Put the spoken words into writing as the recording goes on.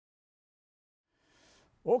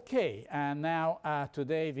Okay, and now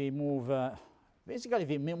today we move, basically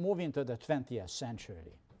we move into the 20th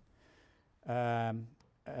century. And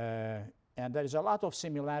there is a lot of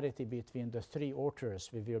similarity between the three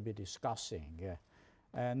authors we will be discussing,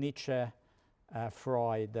 Nietzsche,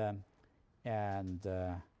 Freud, and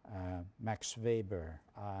Max Weber.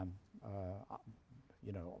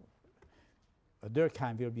 You know,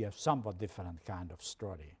 Durkheim will be a somewhat different kind of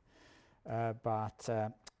story.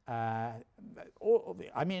 I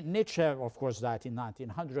mean, Nietzsche, of course, died in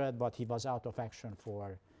 1900, but he was out of action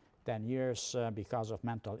for 10 years because of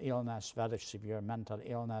mental illness, very severe mental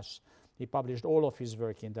illness. He published all of his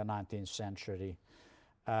work in the 19th century.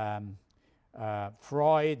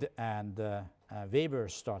 Freud and Weber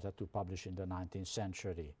started to publish in the 19th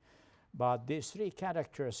century. But these three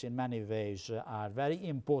characters, in many ways, are very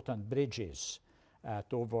important bridges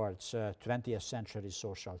towards 20th century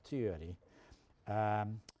social theory.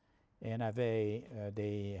 In a way,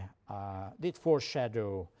 they did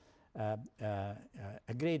foreshadow a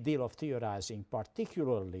great deal of theorizing,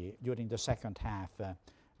 particularly during the second half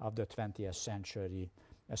of the 20th century,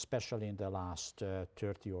 especially in the last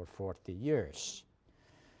 30 or 40 years.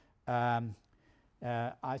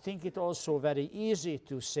 I think it's also very easy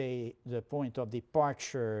to say the point of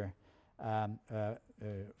departure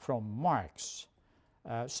from Marx.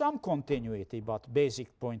 Some continuity, but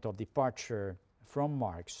basic point of departure from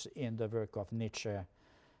Marx in the work of Nietzsche,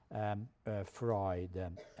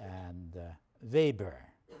 Freud, and Weber.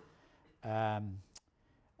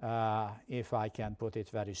 If I can put it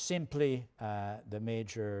very simply, the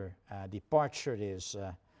major departure is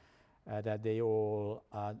that they all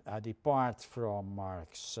depart from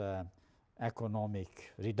Marx's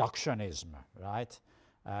economic reductionism, right?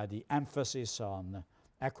 The emphasis on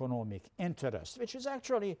economic interest, which is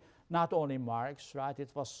actually not only Marx, right?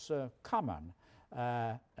 It was common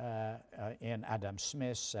in Adam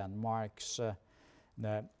Smith and Marx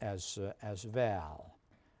as well.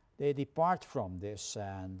 They depart from this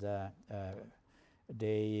and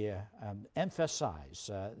they emphasize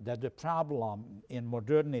that the problem in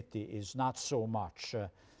modernity is not so much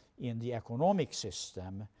in the economic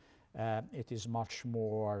system, it is much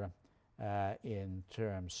more in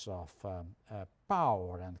terms of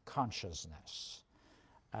power and consciousness.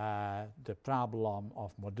 The problem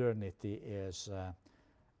of modernity is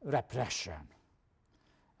repression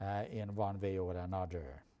in one way or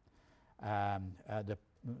another.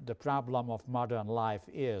 The problem of modern life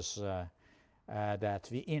is that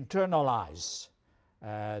we internalize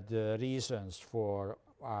the reasons for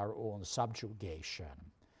our own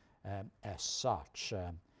subjugation as such.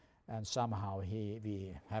 And somehow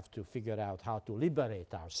we have to figure out how to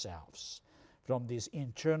liberate ourselves from this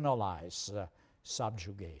internalized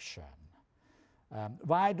subjugation.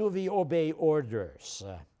 Why do we obey orders?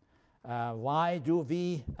 Why do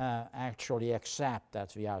we actually accept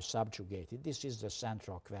that we are subjugated? This is the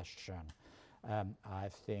central question I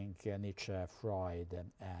think Nietzsche, Freud,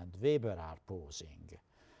 and Weber are posing.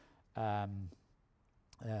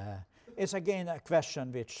 It's again a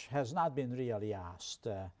question which has not been really asked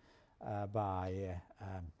by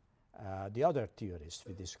the other theorists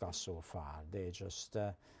we discussed so far. They just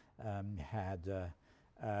had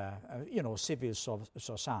civil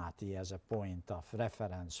society as a point of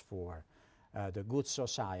reference for the good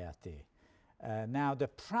society. Now the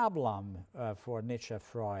problem for Nietzsche,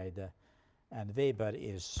 Freud, and Weber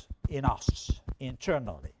is in us,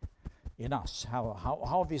 internally, in us,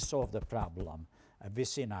 how we solve the problem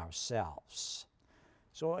within ourselves.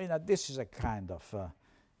 So this is a kind of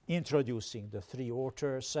introducing the three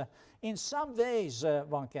authors. In some ways,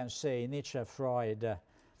 one can say Nietzsche, Freud,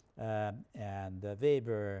 and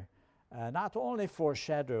Weber not only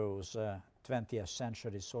foreshadows 20th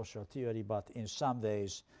century social theory, but in some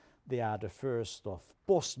ways they are the first of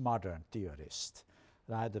postmodern theorists,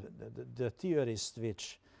 right? The theorists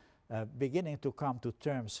which beginning to come to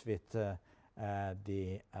terms with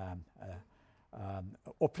the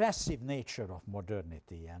oppressive nature of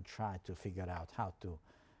modernity and try to figure out how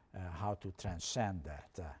to transcend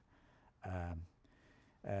that.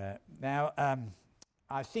 Now,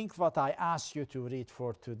 I think what I asked you to read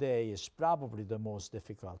for today is probably the most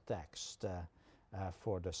difficult text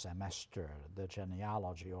for the semester, the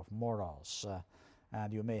Genealogy of Morals.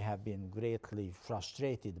 And you may have been greatly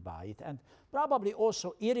frustrated by it and probably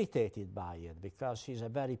also irritated by it because he's a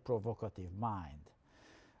very provocative mind.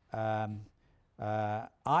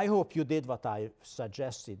 I hope you did what I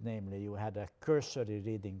suggested, namely you had a cursory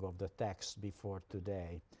reading of the text before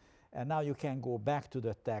today. And now you can go back to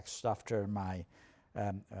the text after my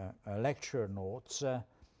lecture notes,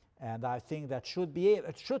 and I think that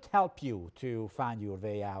should help you to find your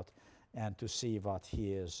way out and to see what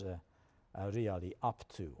he is really up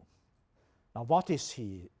to. Now, what is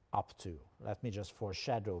he up to? Let me just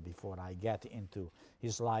foreshadow before I get into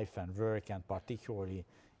his life and work, and particularly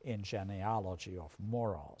in Genealogy of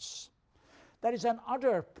Morals. There is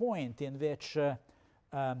another point in which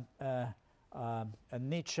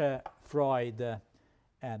Nietzsche, Freud,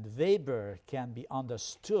 and Weber can be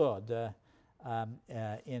understood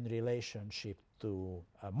in relationship to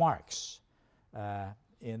Marx.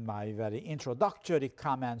 In my very introductory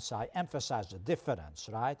comments, I emphasize the difference,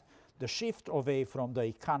 right? The shift away from the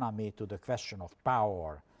economy to the question of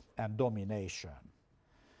power and domination.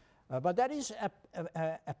 But there is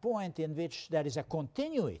a point in which there is a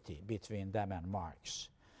continuity between them and Marx.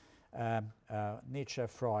 Nietzsche,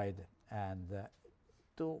 Freud, and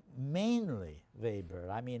to mainly Weber.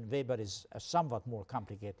 I mean, Weber is a somewhat more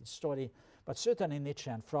complicated story, but certainly Nietzsche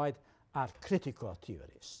and Freud are critical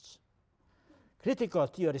theorists. Critical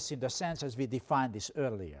theorists in the sense as we defined this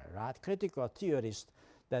earlier, right? Critical theorists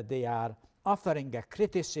that they are offering a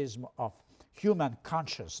criticism of human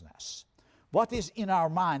consciousness. What is in our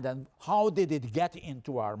mind and how did it get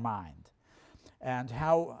into our mind? And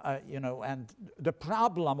how, and the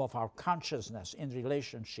problem of our consciousness in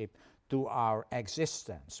relationship to our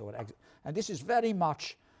existence. And this is very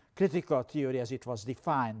much critical theory as it was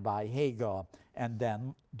defined by Hegel and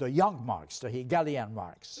then the young Marx, the Hegelian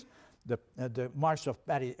Marx, the Marx of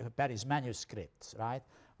Paris manuscripts, right?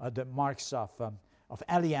 The Marx of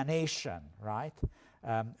alienation, right?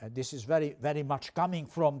 This is very, very much coming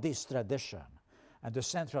from this tradition. And the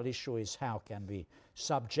central issue is how can we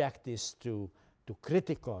subject this to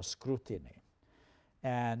critical scrutiny.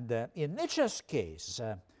 And in Nietzsche's case,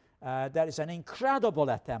 there is an incredible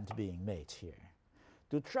attempt being made here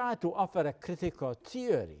to try to offer a critical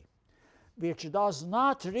theory which does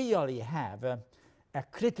not really have a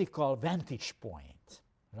critical vantage point,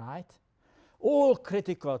 right? All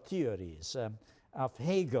critical theories of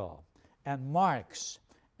Hegel and Marx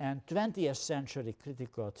and 20th century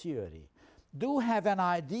critical theory do have an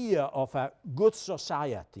idea of a good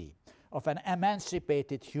society, of an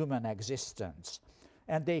emancipated human existence.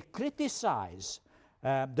 And they criticize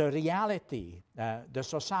the reality, the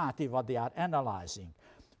society, what they are analyzing,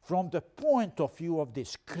 from the point of view of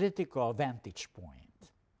this critical vantage point.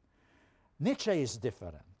 Nietzsche is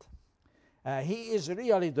different. He is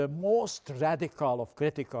really the most radical of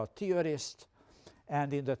critical theorists,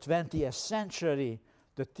 and in the 20th century,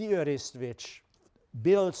 the theorist which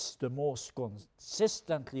builds the most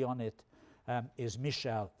consistently on it is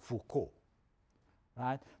Michel Foucault,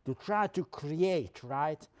 right? To try to create,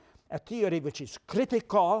 right, a theory which is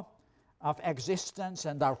critical of existence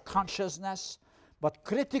and our consciousness, but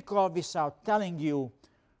critical without telling you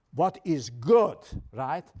what is good,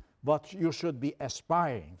 right? What you should be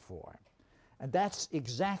aspiring for. And that's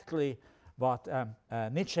exactly what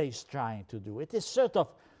Nietzsche is trying to do. It is sort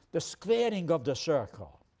of the squaring of the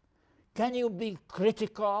circle. Can you be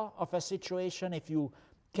critical of a situation if you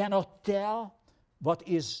cannot tell what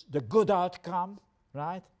is the good outcome,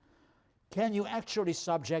 right? Can you actually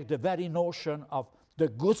subject the very notion of the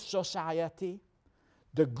good society,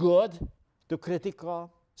 the good, to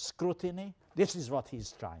critical scrutiny? This is what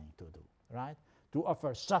he's trying to do, right? To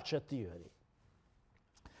offer such a theory.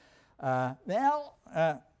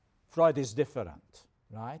 Freud is different,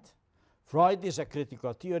 right? Freud is a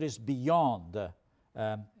critical theorist beyond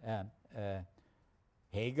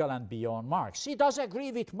Hegel and beyond Marx. He does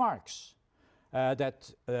agree with Marx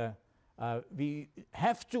that we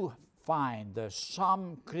have to find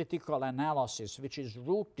some critical analysis which is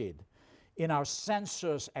rooted in our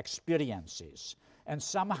senses' experiences, and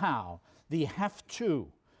somehow we have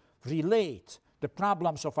to relate the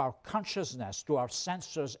problems of our consciousness to our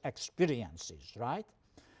senses' experiences, right?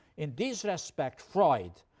 In this respect,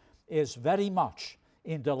 Freud is very much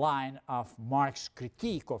in the line of Marx's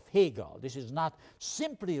critique of Hegel. This is not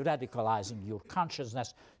simply radicalizing your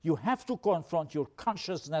consciousness. You have to confront your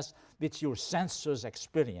consciousness with your senses'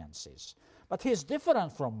 experiences. But he's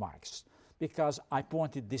different from Marx, because I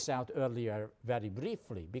pointed this out earlier very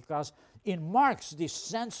briefly, because in Marx, this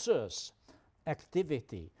senses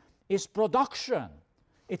activity is production.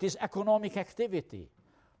 It is economic activity.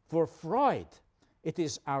 For Freud, it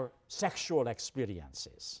is our sexual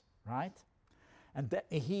experiences, right? And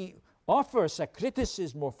he offers a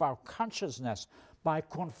criticism of our consciousness by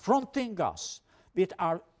confronting us with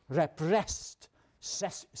our repressed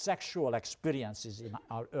sexual experiences in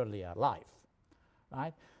our earlier life,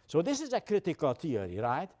 right? So this is a critical theory,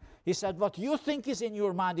 right? He said, what you think is in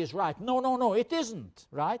your mind is right. No, it isn't,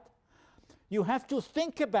 right? You have to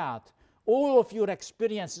think about all of your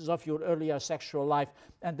experiences of your earlier sexual life,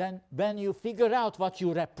 and then when you figure out what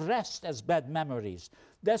you repressed as bad memories,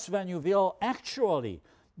 that's when you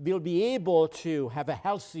will be able to have a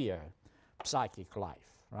healthier psychic life,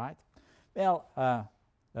 right? Well,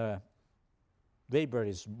 Weber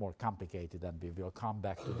is more complicated, and we will come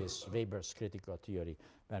back to this Weber's critical theory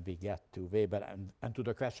when we get to Weber and to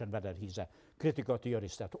the question whether he's a critical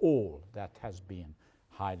theorist at all. That has been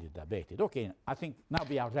highly debated. Okay, I think now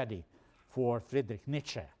we are ready for Friedrich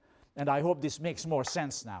Nietzsche. And I hope this makes more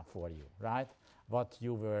sense now for you, right? What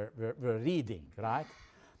you were reading, right?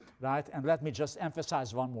 Right? And let me just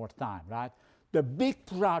emphasize one more time, right? The big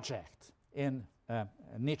project in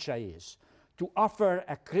Nietzsche is to offer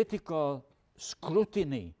a critical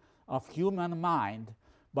scrutiny of human mind,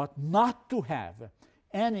 but not to have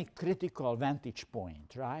any critical vantage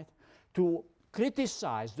point, right? To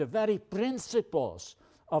criticize the very principles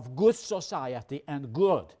of good society and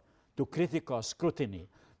good to critical scrutiny.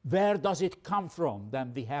 Where does it come from?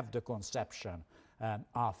 Then we have the conception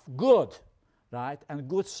of good, right, and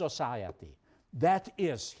good society. That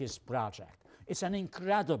is his project. It's an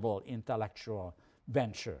incredible intellectual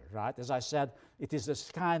venture, right? As I said, it is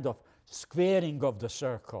this kind of squaring of the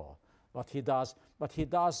circle, what he does, but he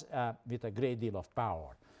does with a great deal of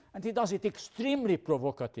power. And he does it extremely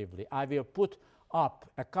provocatively. I will put up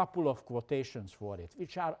a couple of quotations for it,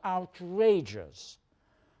 which are outrageous.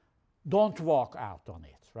 Don't walk out on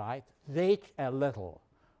it, right? Wait a little.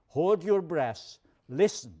 Hold your breath.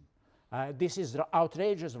 Listen. This is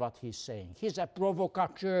outrageous what he's saying. He's a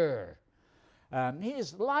provocateur. He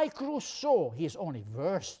is like Rousseau. He's only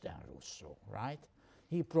worse than Rousseau, right?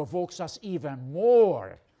 He provokes us even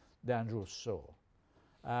more than Rousseau.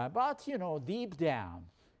 But, you know, deep down,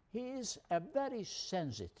 he is a very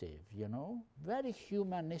sensitive, you know, very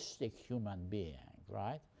humanistic human being,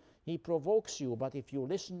 right? He provokes you, but if you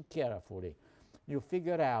listen carefully, you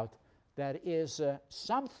figure out there is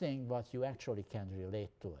something what you actually can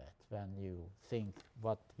relate to it when you think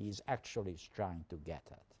what he's actually trying to get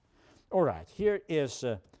at. All right, here is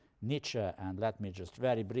Nietzsche, and let me just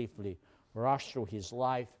very briefly rush through his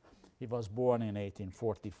life. He was born in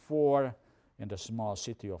 1844 in the small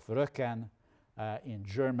city of Röcken in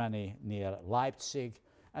Germany near Leipzig.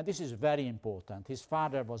 And this is very important. His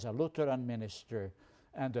father was a Lutheran minister,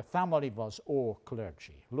 and the family was all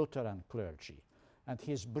clergy, Lutheran clergy. And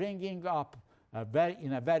he's bringing up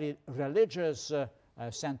in a very religious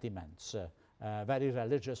sentiments, very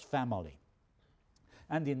religious family.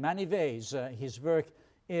 And in many ways, his work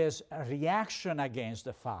is a reaction against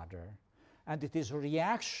the father, and it is a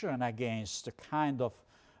reaction against the kind of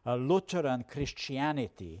Lutheran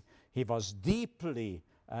Christianity he was deeply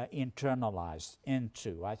internalized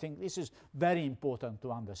into. I think this is very important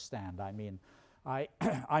to understand. I mean,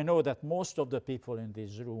 I know that most of the people in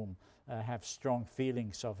this room have strong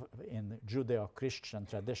feelings in Judeo-Christian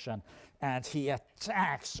tradition, and he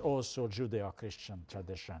attacks also Judeo-Christian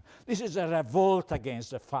tradition. This is a revolt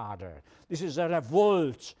against the father. This is a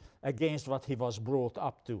revolt against what he was brought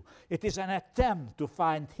up to. It is an attempt to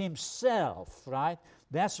find himself, right?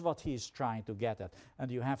 That's what he's trying to get at.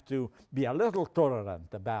 And you have to be a little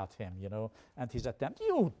tolerant about him, you know, and his attempt.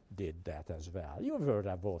 You did that as well. You were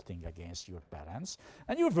revolting against your parents,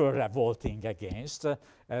 and you were revolting against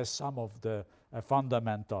some of the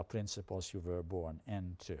fundamental principles you were born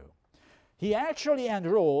into. He actually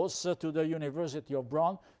enrolls to the University of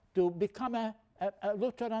Bonn to become a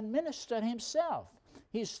Lutheran minister himself.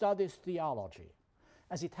 He studies theology.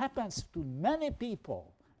 As it happens to many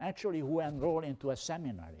people, actually, who enroll into a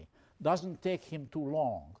seminary, doesn't take him too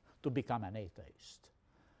long to become an atheist.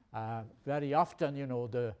 Very often, you know,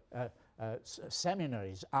 the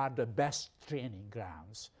seminaries are the best training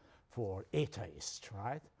grounds for atheists,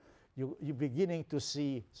 right? You're beginning to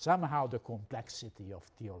see somehow the complexity of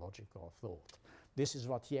theological thought. This is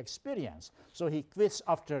what he experienced. So he quits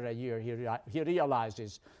after a year. He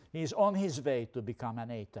realizes he's on his way to become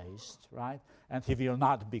an atheist, right? And he will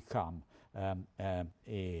not become a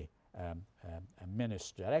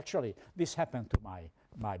minister. Actually, this happened to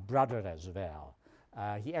my brother as well.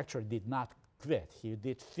 He actually did not quit. He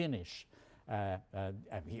did finish.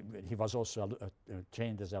 He was also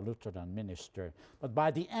trained as a Lutheran minister. But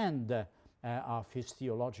by the end of his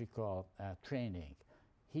theological training,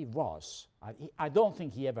 he was. I don't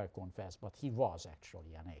think he ever confessed, but he was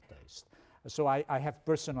actually an atheist. So I have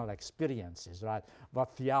personal experiences, right?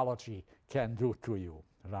 What theology can do to you,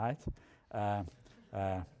 right?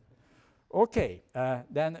 Okay,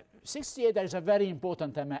 then 68, there is a very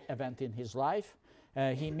important event in his life.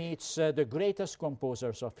 He meets the greatest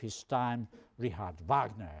composers of his time, Richard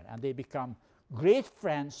Wagner, and they become great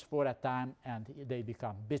friends for a time, and they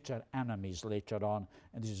become bitter enemies later on,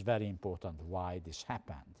 and this is very important why this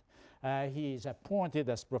happened. He is appointed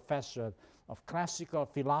as professor of classical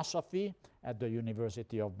philosophy at the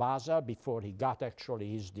University of Basel before he got actually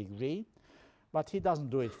his degree, but he doesn't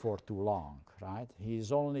do it for too long, right? He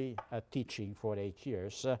is only teaching for 8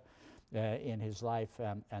 years in his life,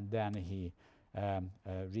 and then he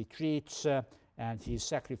retreats and he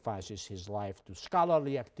sacrifices his life to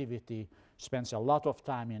scholarly activity, spends a lot of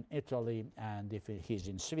time in Italy, and if he's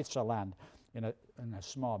in Switzerland, in a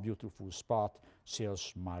small, beautiful spot,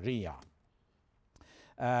 Sils Maria.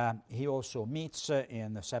 He also meets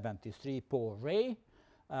in 1973 Paul Rée,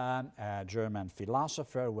 a German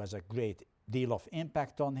philosopher who has a great deal of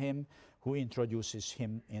impact on him, who introduces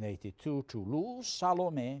him in 1982 to Luz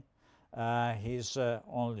Salome, his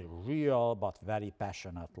only real but very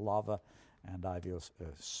passionate love, and I will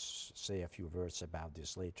say a few words about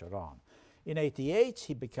this later on. In 1988,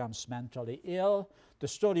 he becomes mentally ill. The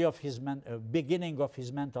story of his beginning of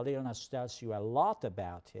his mental illness tells you a lot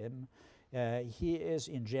about him. He is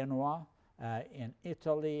in Genoa, in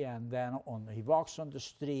Italy, and then he walks on the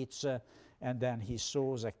streets, and then he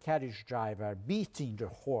saws a carriage driver beating the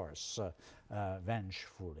horse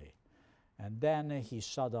vengefully. And then he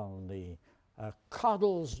suddenly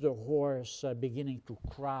cuddles the horse, beginning to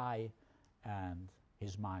cry, and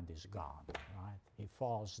his mind is gone, right? He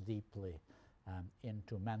falls deeply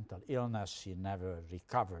into mental illness. He never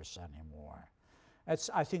recovers anymore.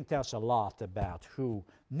 I think tells a lot about who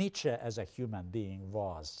Nietzsche as a human being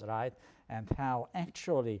was, right? And how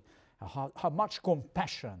actually, how much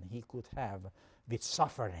compassion he could have with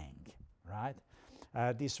suffering, right?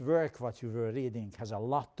 This work, what you were reading, has a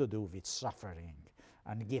lot to do with suffering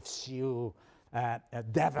and gives you a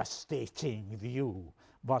devastating view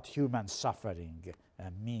what human suffering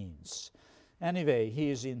means. Anyway,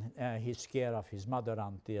 he is in his care of his mother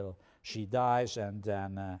until she dies, and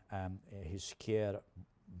then his care,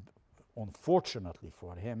 unfortunately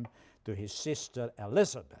for him, to his sister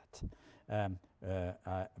Elizabeth, and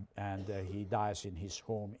he dies in his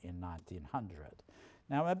home in 1900.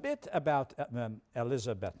 Now a bit about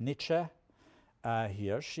Elizabeth Nietzsche.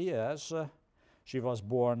 Here she is. She was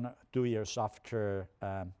born 2 years after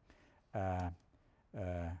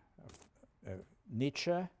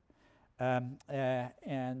Nietzsche.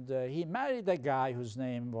 And he married a guy whose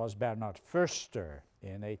name was Bernard Förster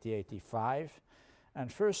in 1885. And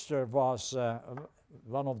Förster was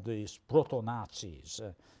one of these proto-Nazis.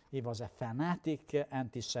 He was a fanatic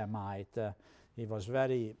anti-Semite. He was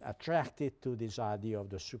very attracted to this idea of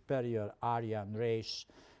the superior Aryan race.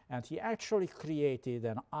 And he actually created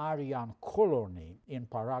an Aryan colony in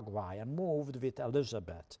Paraguay and moved with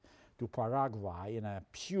Elizabeth to Paraguay in a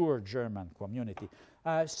pure German community.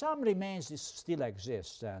 Some remains still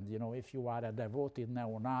exist, and you know, if you are a devoted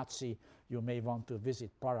neo-Nazi, you may want to visit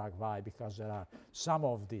Paraguay because there are some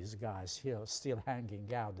of these guys here still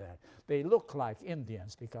hanging out there. They look like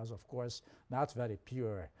Indians because, of course, not very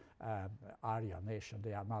pure Aryan nation.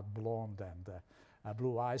 They are not blonde and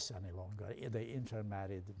blue eyes any longer. They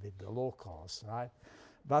intermarried with the locals, right?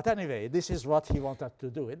 But anyway, this is what he wanted to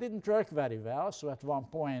do. It didn't work very well, so at one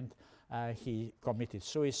point he committed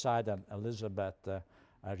suicide, and Elizabeth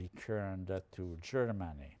returned to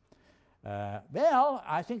Germany. Well,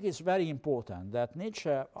 I think it's very important that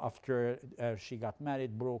Nietzsche, after she got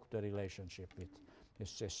married, broke the relationship with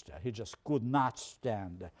his sister. He just could not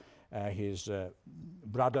stand his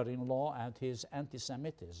brother-in-law and his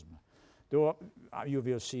anti-Semitism. Though you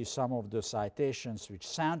will see some of the citations which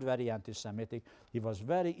sound very anti-Semitic, he was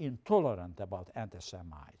very intolerant about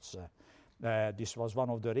anti-Semites. This was one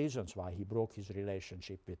of the reasons why he broke his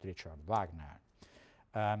relationship with Richard Wagner.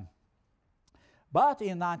 But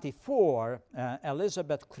in 1994,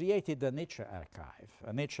 Elizabeth created the Nietzsche archive.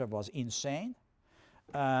 Nietzsche was insane,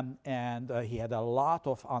 and he had a lot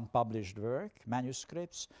of unpublished work,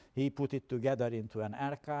 manuscripts. He put it together into an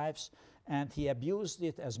archives, and he abused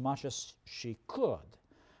it as much as she could.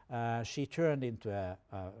 She turned into a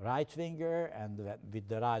right-winger, and with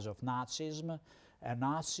the rise of Nazism, a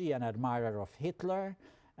Nazi, an admirer of Hitler,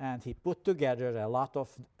 and he put together a lot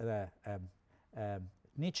of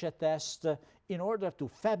Nietzsche tests in order to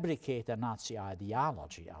fabricate a Nazi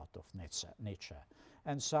ideology out of Nietzsche.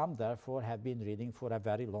 And some, therefore, have been reading for a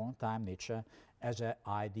very long time Nietzsche as an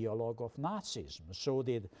ideologue of Nazism. So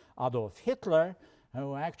did Adolf Hitler,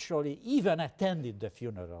 who actually even attended the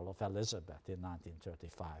funeral of Elizabeth in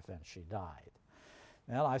 1935 when she died.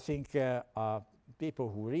 Well, I think people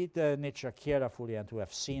who read Nietzsche carefully and who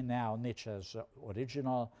have seen now Nietzsche's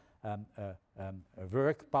original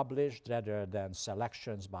work published rather than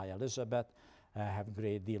selections by Elizabeth have a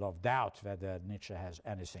great deal of doubt whether Nietzsche has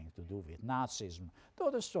anything to do with Nazism, though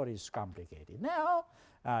the story is complicated. Now,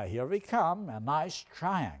 here we come, a nice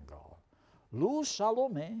triangle. Lou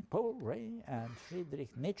Salome, Paul Ray, and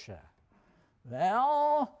Friedrich Nietzsche.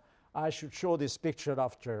 Well, I should show this picture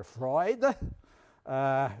after Freud.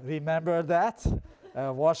 Remember that?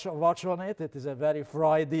 Watch on it. It is a very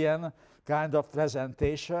Freudian kind of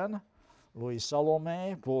presentation. Louis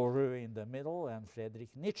Salome, Paul Ray in the middle, and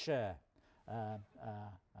Friedrich Nietzsche on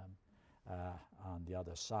the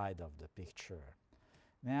other side of the picture.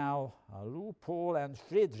 Now, Lou, Paul, and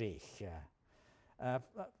Friedrich.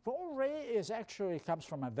 Paul Ray comes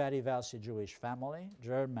from a very wealthy Jewish family,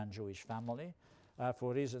 German Jewish family,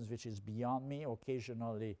 for reasons which is beyond me.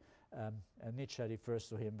 Occasionally, Nietzsche refers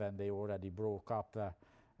to him when they already broke up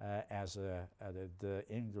as the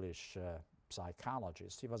English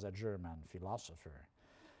psychologist. He was a German philosopher.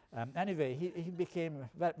 Anyway, he became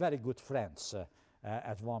very good friends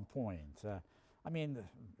at one point. I mean,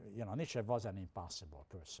 Nietzsche was an impossible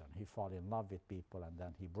person. He fell in love with people and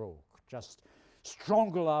then he broke. Just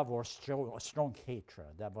strong love or strong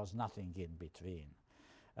hatred. There was nothing in between.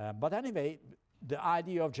 But anyway, the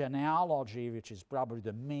idea of genealogy, which is probably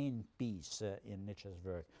the main piece in Nietzsche's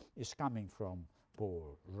work, is coming from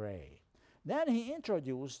Paul Ray. Then he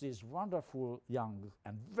introduced this wonderful young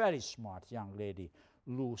and very smart young lady,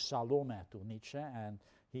 Lou Salome, to Nietzsche, and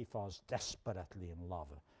he was desperately in love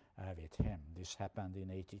with him. This happened in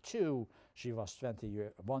 1982. She was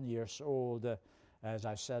 21 years old, as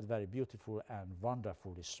I said, very beautiful and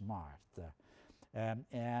wonderfully smart.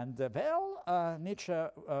 Nietzsche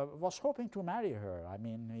was hoping to marry her. I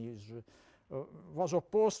mean, he was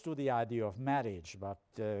opposed to the idea of marriage, but,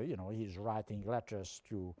 he's writing letters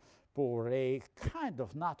to Paul Ray, kind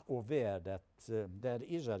of not aware that there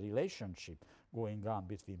is a relationship going on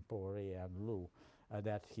between Paul Ray and Lou,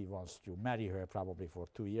 that he wants to marry her probably for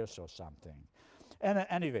 2 years or something. And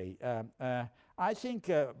anyway, I think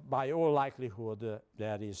by all likelihood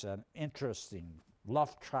there is an interesting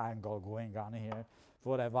love triangle going on here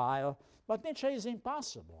for a while. But Nietzsche is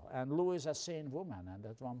impossible, and Lou is a sane woman, and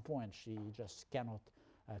at one point she just cannot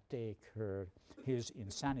take his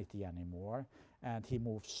insanity anymore, and he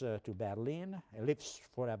moves to Berlin, lives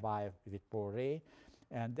for a while with Paul Ray,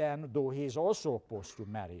 and then, though he is also opposed to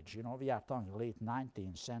marriage, we are talking late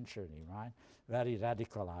 19th century, right? Very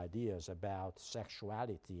radical ideas about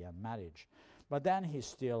sexuality and marriage. But then he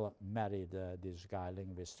still married this guy,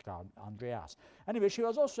 linguist Carl Andreas. Anyway, she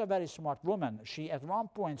was also a very smart woman. She at one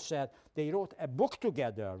point said they wrote a book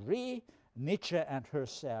together, Ray, Nietzsche, and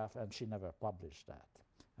herself, and she never published that.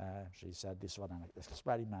 She said this was an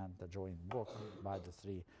experiment, a joint book by the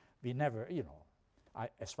three. We never,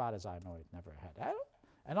 as far as I know, it never had.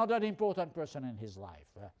 Another important person in his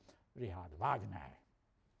life, Richard Wagner.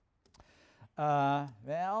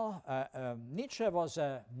 Nietzsche was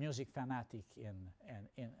a music fanatic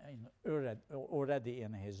already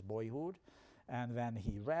in his boyhood, and when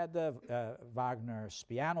he read Wagner's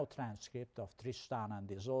piano transcript of Tristan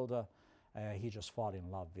and Isolde, he just fell in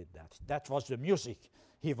love with that. That was the music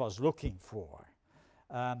he was looking for.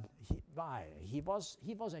 He was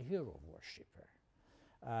a hero worshipper.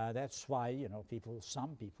 That's why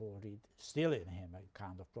some people read still in him a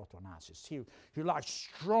kind of proto-Nazis. He likes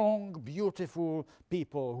strong, beautiful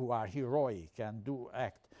people who are heroic and do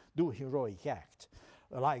heroic act,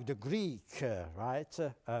 like the Greek, right?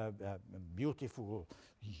 Beautiful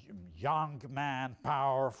young man,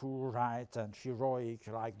 powerful, right, and heroic,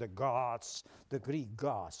 like the gods, the Greek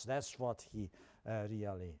gods. That's what he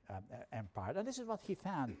really empired, and this is what he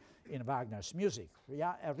found in Wagner's music.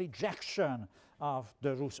 A rejection of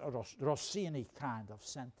the Rossini kind of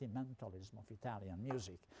sentimentalism of Italian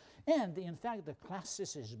music, and in fact the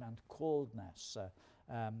classicism and coldness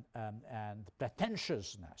and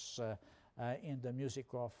pretentiousness in the music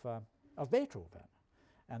of Beethoven.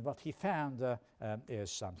 And what he found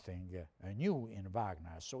is something new in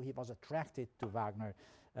Wagner. So he was attracted to Wagner,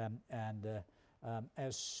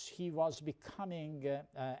 as he was becoming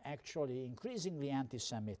actually increasingly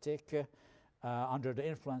anti-Semitic under the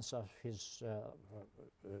influence of his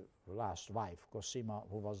last wife, Cosima,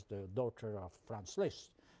 who was the daughter of Franz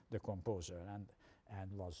Liszt, the composer,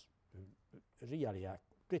 and was really a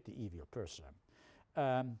pretty evil person.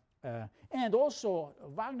 And also,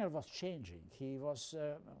 Wagner was changing. He was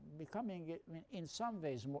becoming, in some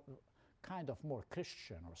ways, kind of more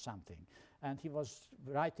Christian or something. And he was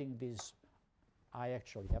writing these, I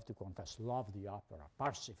actually have to confess, love the opera,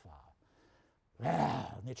 Parsifal.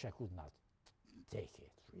 Well, Nietzsche could not take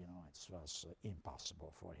it. It was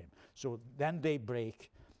impossible for him. So then they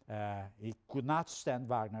break He could not stand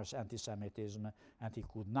Wagner's anti-Semitism, and he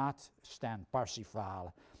could not stand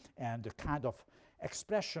Parsifal, and the kind of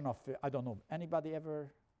expression of, I don't know, anybody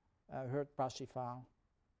ever heard Parsifal?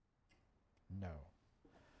 No.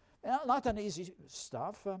 Well, not an easy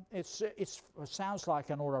stuff. It sounds like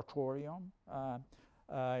an oratorium.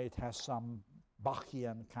 It has some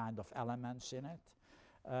Bachian kind of elements in it.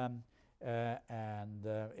 And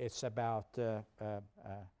it's about the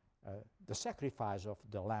sacrifice of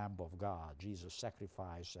the Lamb of God, Jesus'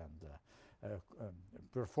 sacrifice, and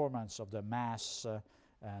performance of the Mass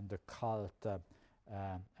and the cult of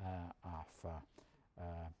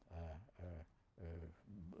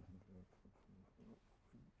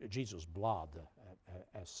Jesus' blood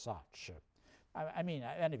as such. I mean,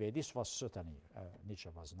 anyway, this was certainly, Nietzsche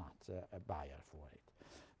was not a buyer for it.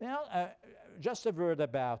 Well, just a word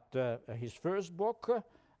about his first book,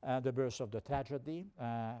 The Birth of the Tragedy,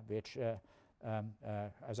 which,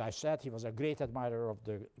 as I said, he was a great admirer of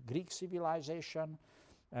the Greek civilization.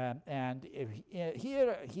 And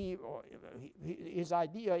here his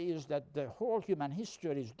idea is that the whole human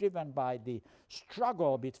history is driven by the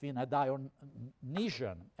struggle between a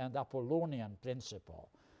Dionysian and Apollonian principle.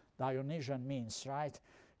 Dionysian means, right,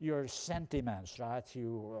 your sentiments, right?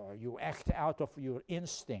 You act out of your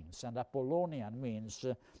instincts, and Apollonian means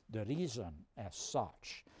the reason as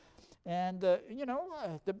such. And,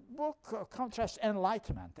 the book contrasts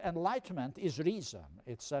enlightenment. Enlightenment is reason.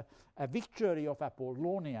 It's a victory of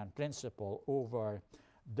Apollonian principle over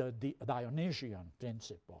the Dionysian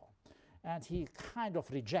principle. And he kind of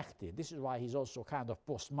rejected, this is why he's also kind of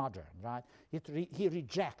postmodern, right? He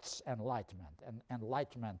rejects enlightenment, and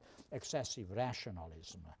enlightenment, excessive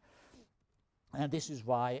rationalism. And this is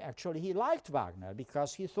why actually he liked Wagner,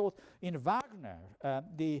 because he thought in Wagner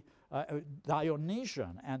the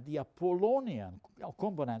Dionysian and the Apollonian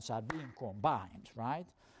components are being combined, right?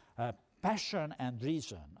 Passion and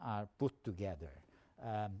reason are put together,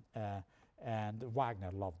 and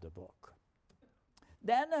Wagner loved the book.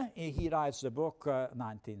 Then he writes the book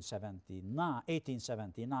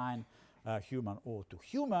 1879, Human Ode to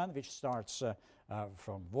Human, which starts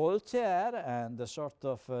from Voltaire and the sort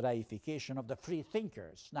of reification of the free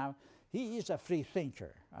thinkers. Now, he is a free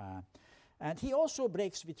thinker, and he also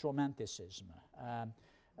breaks with Romanticism,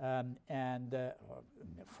 and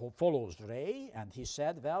follows Ray, and he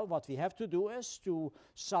said, well, what we have to do is to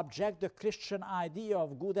subject the Christian idea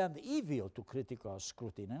of good and evil to critical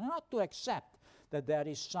scrutiny, and not to accept that there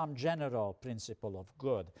is some general principle of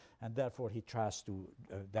good, and therefore he tries to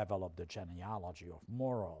develop the genealogy of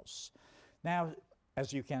morals. Now,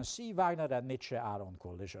 as you can see, Wagner and Nietzsche are on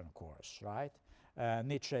collision course, right?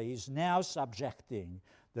 Nietzsche is now subjecting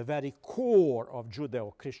the very core of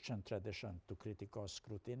Judeo-Christian tradition to critical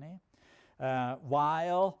scrutiny,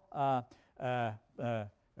 while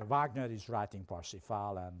Wagner is writing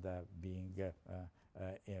Parsifal and being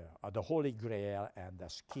the Holy Grail and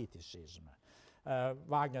asceticism.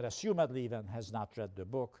 Wagner assumedly even has not read the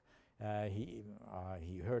book. He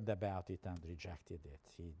heard about it and rejected it.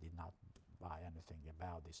 He did not buy anything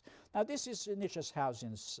about this. Now, this is Nietzsche's house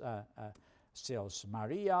in Sils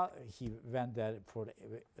Maria. He went there for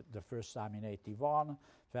the first time in 1981,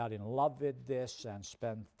 fell in love with this, and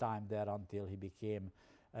spent time there until he became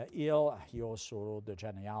ill. He also wrote the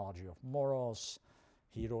Genealogy of Morals.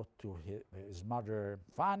 He wrote to his mother,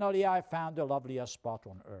 finally I found the loveliest spot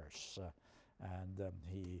on earth. And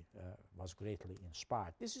he was greatly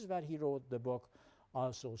inspired. This is where he wrote the book,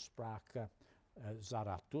 Also sprach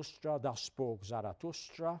Zarathustra, Thus spoke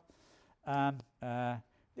Zarathustra.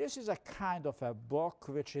 This is a kind of a book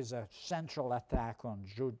which is a central attack on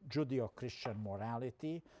Judeo-Christian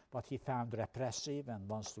morality, but he found repressive and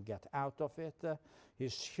wants to get out of it.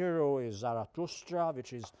 His hero is Zarathustra,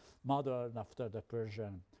 which is modeled after the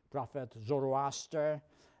Persian prophet Zoroaster,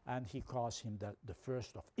 and he calls him the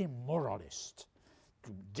first of immoralists.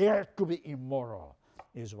 To dare to be immoral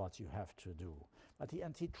is what you have to do. But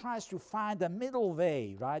he tries to find a middle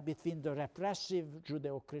way, right, between the repressive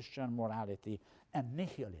Judeo-Christian morality and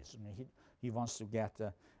nihilism. He wants to get,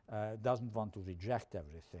 doesn't want to reject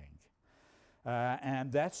everything.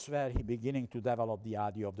 And that's where he's beginning to develop the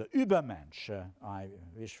idea of the Übermensch. I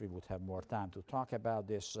wish we would have more time to talk about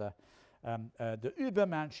this. The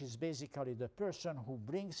Übermensch is basically the person who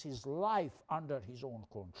brings his life under his own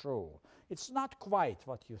control. It's not quite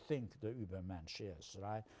what you think the Übermensch is,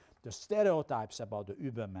 right? The stereotypes about the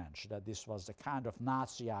Übermensch, that this was the kind of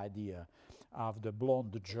Nazi idea of the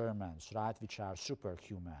blonde Germans, right, which are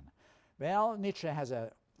superhuman. Well, Nietzsche has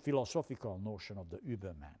a philosophical notion of the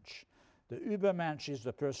Übermensch. The Übermensch is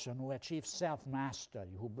the person who achieves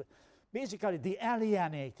self-mastery, who basically the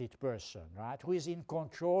alienated person, right, who is in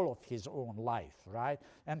control of his own life, right,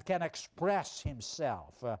 and can express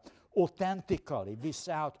himself authentically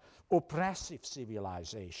without oppressive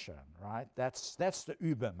civilization, right? That's the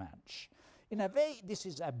Übermensch. In a way, this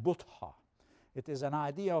is a Buddha. It is an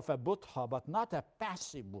idea of a Buddha, but not a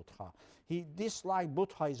passive Buddha. He disliked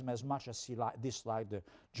Buddhism as much as he disliked the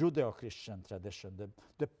Judeo-Christian tradition.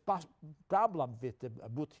 The problem with the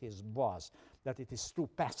Buddhism was that it is too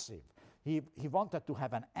passive. He wanted to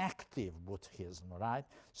have an active Buddhism, right?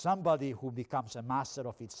 Somebody who becomes a master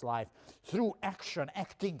of its life through action,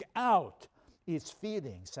 acting out its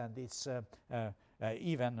feelings and its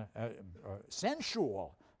even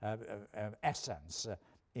sensual essence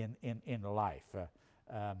in life.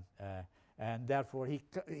 And therefore he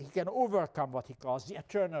can overcome what he calls the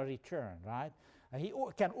eternal return, right? And he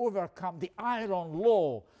can overcome the iron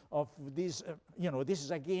law of this, this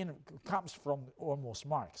is again comes from almost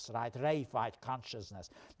Marx, right? Reified consciousness.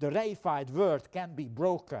 The reified world can be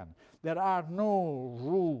broken. There are no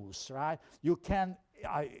rules, right? You can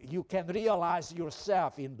realize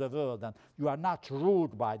yourself in the world, and you are not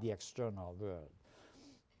ruled by the external world.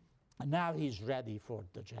 And now he's ready for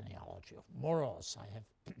the genealogy of morals. I have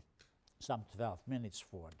some 12 minutes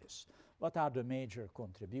for this. What are the major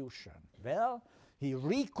contributions? Well, he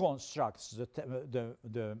reconstructs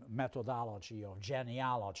the methodology of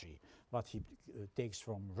genealogy, what he takes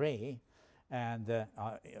from Ray, and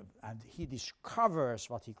he discovers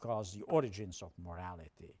what he calls the origins of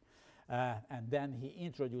morality. And then he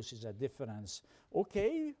introduces a difference.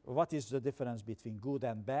 Okay, what is the difference between good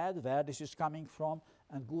and bad, where this is coming from,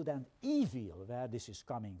 and good and evil, where this is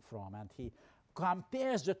coming from? And he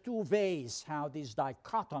compares the two ways how this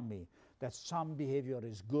dichotomy, that some behavior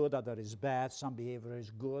is good, other is bad, some behavior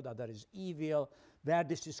is good, other is evil, where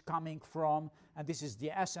this is coming from, and this is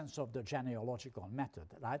the essence of the genealogical method,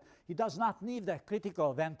 right? He does not need a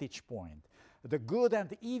critical vantage point. The good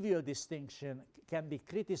and evil distinction can be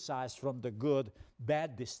criticized from the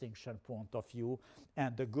good-bad distinction point of view,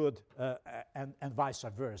 and the good and vice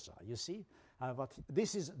versa, you see? But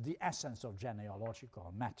this is the essence of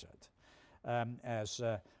genealogical method, as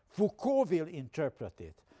Foucault will interpret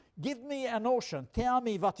it. Give me a notion, tell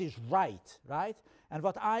me what is right, right? And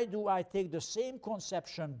what I do, I take the same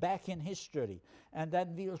conception back in history, and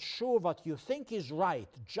then we'll show what you think is right,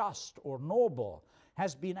 just, or noble,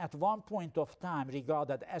 has been at one point of time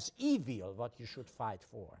regarded as evil, what you should fight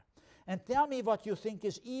for. And tell me what you think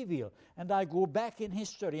is evil, and I go back in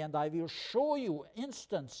history and I will show you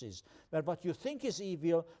instances where what you think is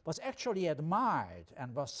evil was actually admired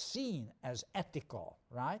and was seen as ethical,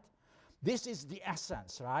 right? This is the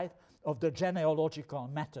essence, right, of the genealogical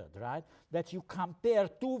method, right? That you compare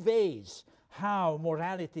two ways how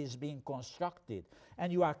morality is being constructed,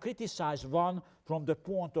 and you are criticized one from the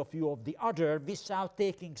point of view of the other without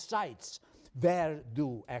taking sides. Where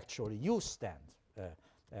do actually you stand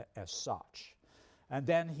as such? And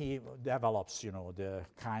then he develops, the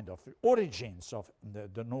kind of origins of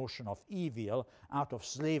the notion of evil out of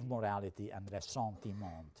slave morality and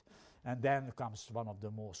ressentiment. And then comes one of the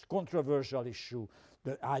most controversial issues,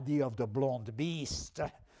 the idea of the blonde beast,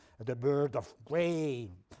 the bird of prey,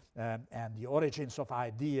 and the origins of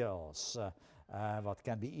ideals, what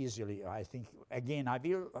can be easily, I think, again, I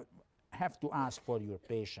will have to ask for your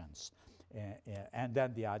patience. And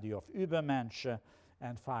then the idea of Übermensch,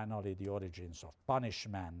 and finally the origins of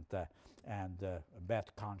punishment and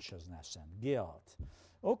bad consciousness and guilt.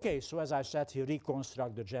 Okay, so as I said, he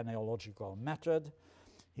reconstructs the genealogical method.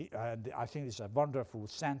 And I think it's a wonderful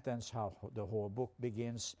sentence how the whole book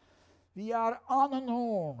begins. We are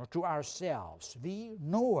unknown to ourselves, we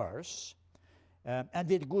knowers, and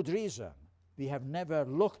with good reason. We have never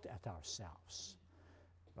looked at ourselves,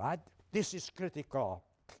 right? This is critical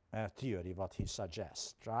theory, what he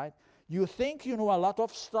suggests, right? You think you know a lot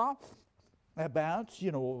of stuff about,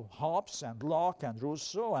 Hobbes and Locke and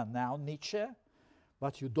Rousseau and now Nietzsche,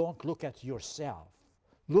 but you don't look at yourself.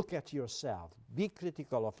 Look at yourself. Be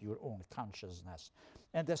critical of your own consciousness.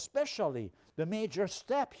 And especially the major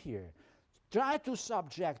step here, try to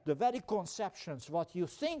subject the very conceptions, what you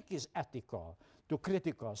think is ethical, to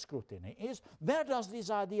critical scrutiny. Where does this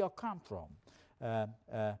idea come from?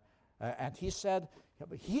 And he said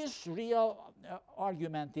his real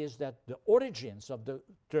argument is that the origins of the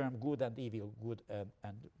term good and evil,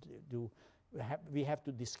 we have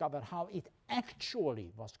to discover how it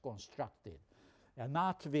actually was constructed, and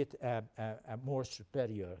not with a more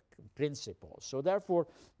superior principle. So therefore,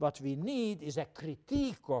 what we need is a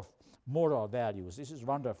critique of moral values. This is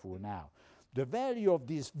wonderful now. The value of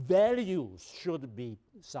these values should be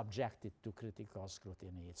subjected to critical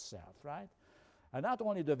scrutiny itself, right? not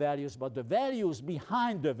only the values, but the values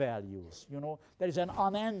behind the values. You know, there is an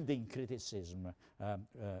unending criticism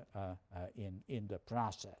in the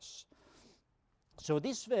process. So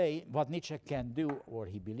this way, what Nietzsche can do, or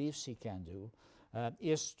he believes he can do,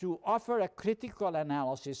 is to offer a critical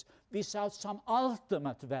analysis without some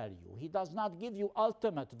ultimate value. He does not give you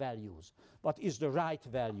ultimate values, what is the right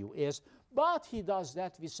value is, but he does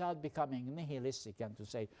that without becoming nihilistic and to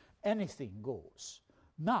say anything goes.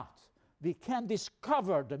 Not. We can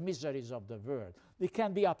discover the miseries of the world. We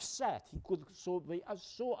can be upset. He could be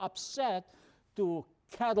so upset to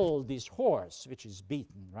cattle this horse, which is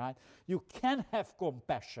beaten, right? You can have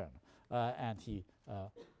compassion, and he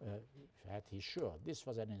should. This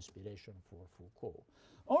was an inspiration for Foucault.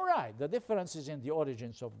 All right, the differences in the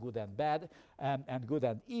origins of good and bad and good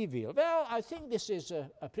and evil. Well, I think this is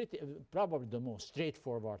probably the most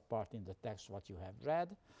straightforward part in the text, what you have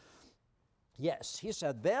read. Yes, he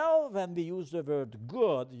said, well, when we use the word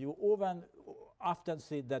good, you often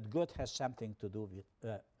see that good has something to do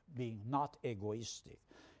with being not egoistic.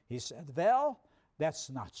 He said, well, that's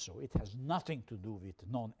not so. It has nothing to do with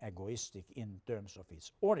non-egoistic in terms of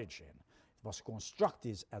its origin. It was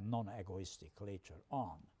constructed and non-egoistic later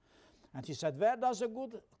on. And he said, where does the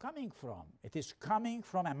good coming from? It is coming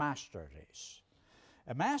from a master race.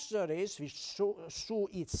 A master race which saw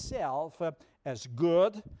itself as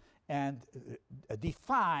good and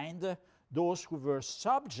defined those who were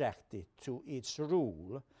subjected to its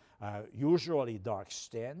rule, usually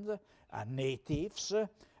dark-skinned, natives,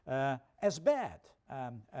 as bad.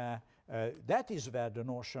 That is where the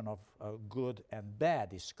notion of good and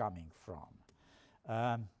bad is coming from.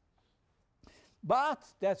 But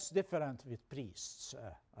that's different with priests.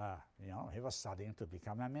 You know, he was studying to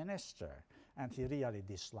become a minister, and he really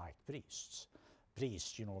disliked priests.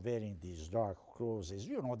 Priests, you know, wearing these dark clothes,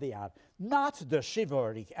 you know, they are not the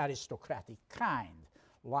chivalric aristocratic kind,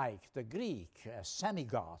 like the Greek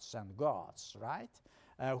semi-gods and gods, right?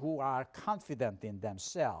 Who are confident in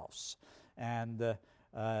themselves. And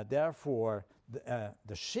therefore,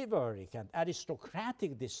 the chivalric and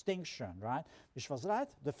aristocratic distinction, right, which was, right,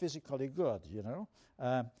 the physically good, you know,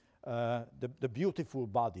 the beautiful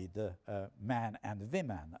bodied men and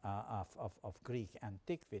women of Greek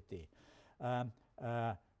antiquity,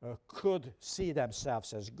 could see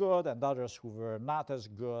themselves as good, and others who were not as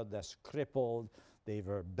good, as crippled, they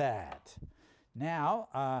were bad. Now,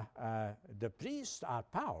 the priests are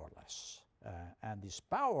powerless, and this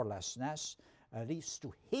powerlessness leads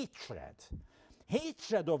to hatred.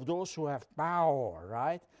 Hatred of those who have power,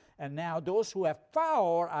 right? And now those who have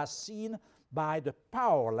power are seen by the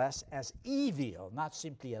powerless as evil, not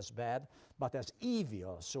simply as bad, but as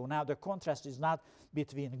evil. So now the contrast is not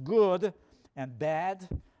between good and bad,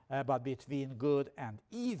 but between good and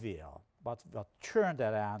evil. But what turned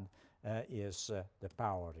around is the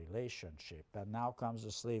power relationship. And now comes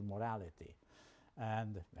the slave morality.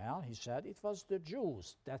 And, well, he said it was the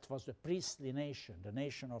Jews. That was the priestly nation, the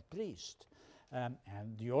nation of priests. And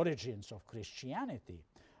the origins of Christianity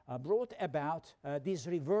brought about this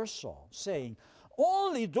reversal, saying,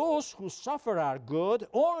 only those who suffer are good,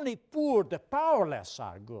 only poor, the powerless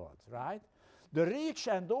are good, right? The rich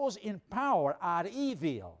and those in power are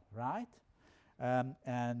evil, right?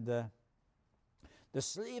 The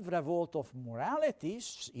slave revolt of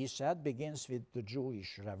moralities, he said, begins with the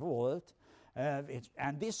Jewish revolt,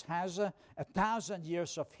 and this has 1,000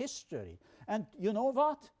 years of history. And you know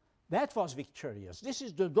what? That was victorious. This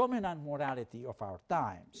is the dominant morality of our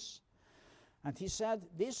times. And he said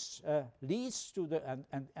this leads to the,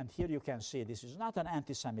 and here you can see this is not an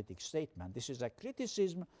anti-Semitic statement. This is a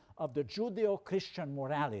criticism of the Judeo-Christian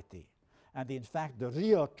morality. And in fact, the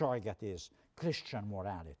real target is Christian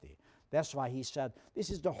morality. That's why he said this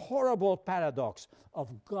is the horrible paradox of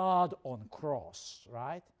God on cross,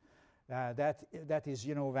 right? That is,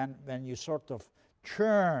 you know, when you sort of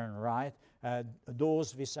turn, right,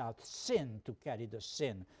 those without sin to carry the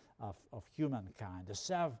sin of humankind, the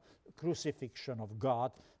self-crucifixion of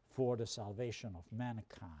God for the salvation of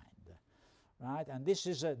mankind, right? And this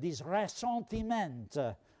is this ressentiment,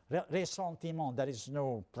 there is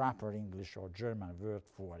no proper English or German word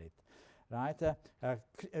for it, right?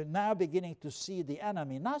 Now beginning to see the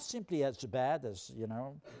enemy not simply as bad as, you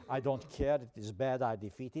know, I don't care, it is bad, I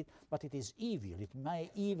defeat it, but it is evil, it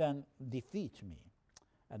may even defeat me.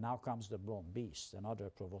 And now comes the blonde beast, another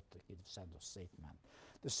provocative statement.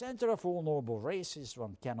 The center of all noble races,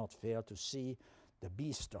 one cannot fail to see the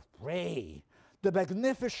beast of prey, the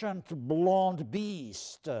magnificent blonde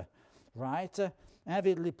beast, right?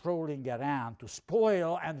 Avidly prowling around to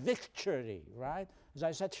spoil and victory, right? As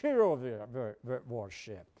I said, hero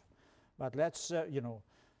worship. But let's, you know,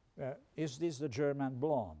 is this the German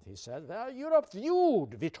blonde? He said, well, Europe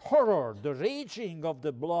viewed with horror the raging of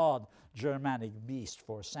the blood Germanic beast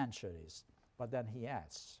for centuries. But then he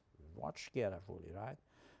adds, watch carefully, right?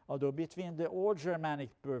 Although between the old Germanic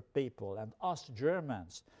people and us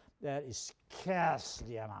Germans, there is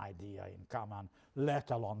scarcely an idea in common,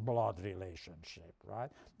 let alone blood relationship,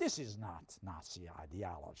 right? This is not Nazi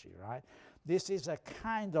ideology, right? This is a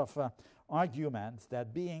kind of argument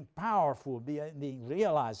that being powerful, being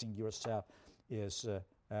realizing yourself is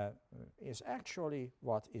actually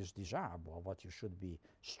what is desirable, what you should be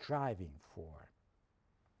striving for.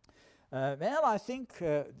 Well, I think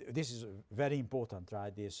this is very important,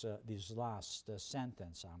 right? This last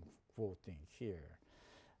sentence I'm quoting here.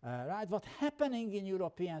 Right, what's happening in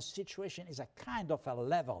European situation is a kind of a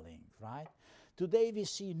leveling, right? Today we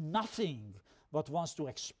see nothing but wants to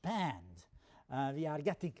expand. We are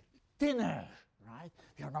getting thinner, right?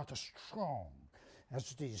 We are not as strong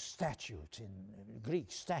as the statutes in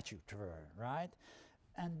Greek statute were, right?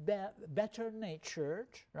 And better natured,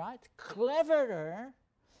 right? Cleverer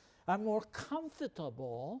and more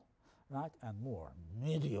comfortable, right? And more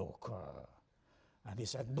mediocre. And he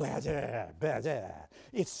said, better, better.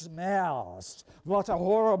 It smells. What a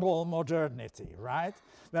horrible modernity, right?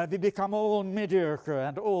 Where we become all mediocre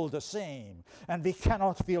and all the same. And we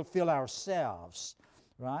cannot fulfill ourselves,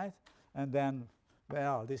 right? And then,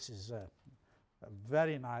 well, this is a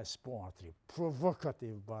very nice poetry.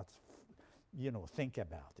 Provocative, but, you know, think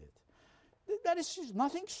about it. There is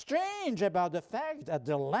nothing strange about the fact that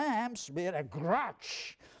the lambs bear a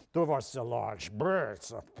grudge towards the large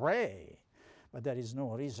birds of prey. But there is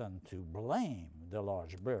no reason to blame the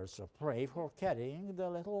large birds of prey for carrying the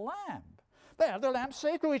little lamb. Well, the lambs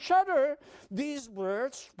say to each other, these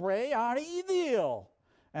birds of prey are evil.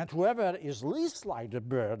 And whoever is least like the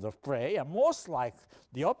bird of prey and most like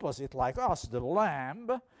the opposite, like us, the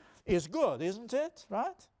lamb, is good, isn't it?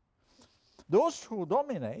 Right? Those who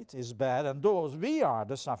dominate is bad, and those we are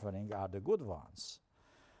the suffering are the good ones.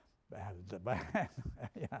 The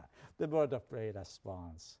bird of prey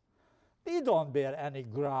responds. We don't bear any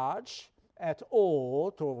grudge at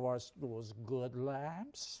all towards those good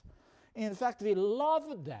lambs. In fact, we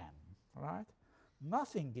love them, right?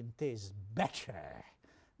 Nothing can taste better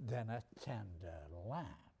than a tender lamb,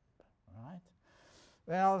 right?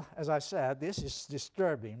 Well, as I said, this is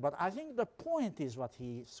disturbing, but I think the point is what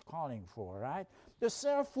he's calling for, right? The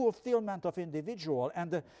self-fulfillment of individual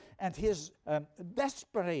and his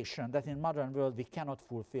desperation that in modern world we cannot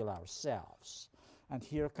fulfill ourselves. And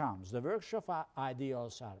here comes the workshop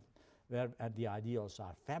ideals are where the ideals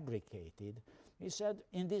are fabricated. He said,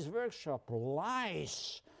 in this workshop,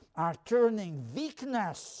 lies are turning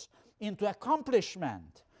weakness into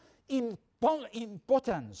accomplishment,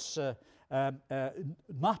 impotence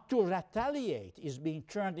not to retaliate is being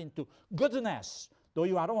turned into goodness, though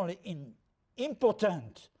you are only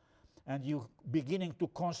impotent, and you beginning to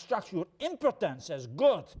construct your impotence as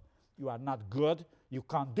good. You are not good. You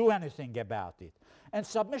can't do anything about it. And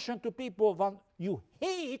submission to people you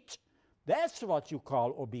hate, that's what you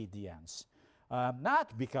call obedience.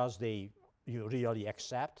 Not because you really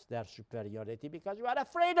accept their superiority, because you are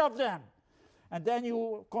afraid of them. And then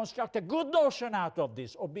you construct a good notion out of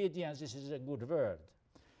this. Obedience, this is a good word.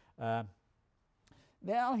 Well,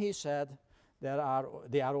 he said, they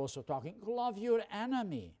are also talking, love your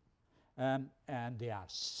enemy. And they are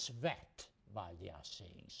sweat while they are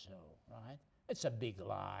saying so, right? It's a big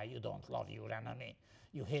lie. You don't love your enemy.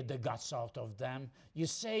 You hate the guts out of them. You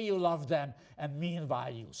say you love them, and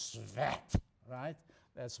meanwhile you sweat, right?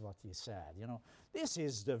 That's what he said. You know, this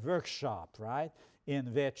is the workshop, right,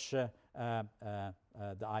 in which the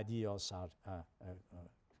ideals are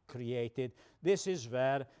created. This is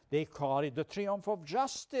where they call it the triumph of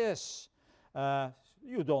justice.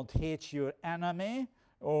 You don't hate your enemy.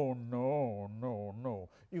 Oh, no, no, no.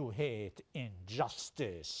 You hate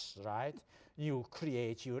injustice, right? You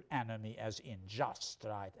create your enemy as unjust,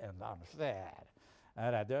 right, and unfair.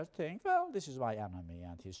 I rather think, well, this is my enemy,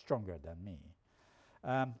 and he's stronger than me.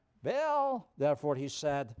 Well, therefore, he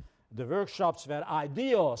said, the workshops where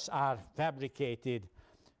ideals are fabricated,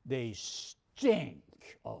 they stink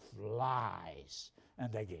of lies.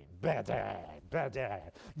 And again, better, better,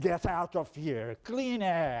 get out of here, clean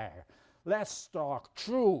air. Let's talk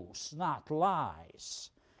truths, not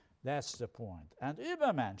lies. That's the point. And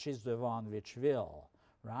Übermensch is the one which will,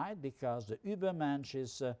 right? Because the Übermensch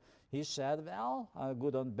is, he said, well,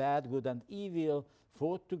 good and bad, good and evil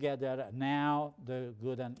fought together. Now the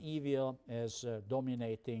good and evil is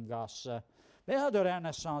dominating us. Well, the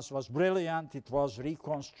Renaissance was brilliant. It was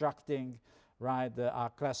reconstructing, right,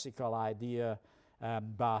 our classical idea.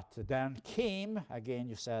 But then came, again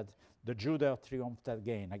you said, the Judah triumphed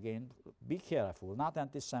again. Again, be careful, not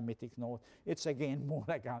anti-Semitic, no, it's again more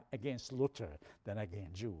against Luther than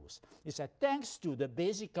against Jews. He said, thanks to the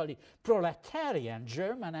basically proletarian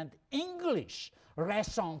German and English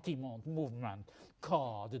ressentiment movement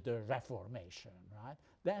called the Reformation, right?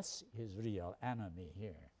 That's his real enemy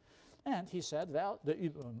here. And he said, well, I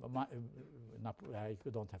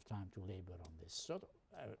don't have time to labor on this. So,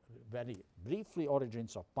 very briefly,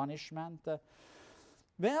 origins of punishment.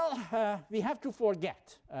 We have to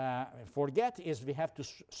forget. Forget is we have to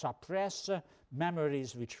suppress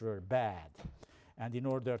memories which were bad. And in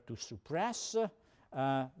order to suppress,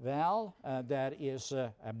 there is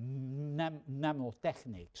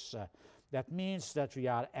mnemotechnics. That means that we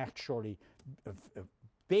are actually,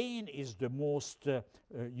 pain is the most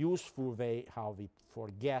useful way how we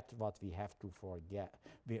forget what we have to forget.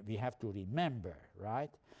 We have to remember,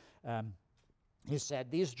 right? He said,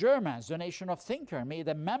 these Germans, the nation of thinkers, made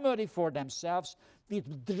a memory for themselves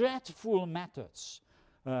with dreadful methods.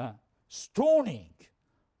 Stoning,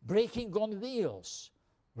 breaking on wheels,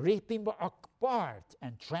 ripping apart,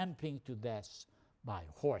 and trampling to death by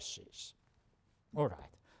horses. All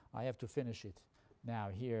right, I have to finish it now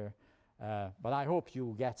here. But I hope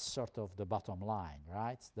you get sort of the bottom line,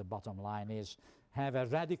 right? The bottom line is have a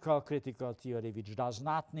radical critical theory which does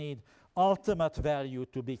not need ultimate value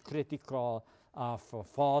to be critical of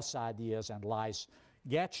false ideas and lies.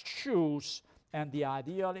 Get choose, and the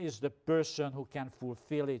ideal is the person who can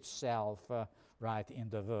fulfill itself right in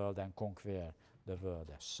the world and conquer the world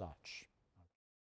as such.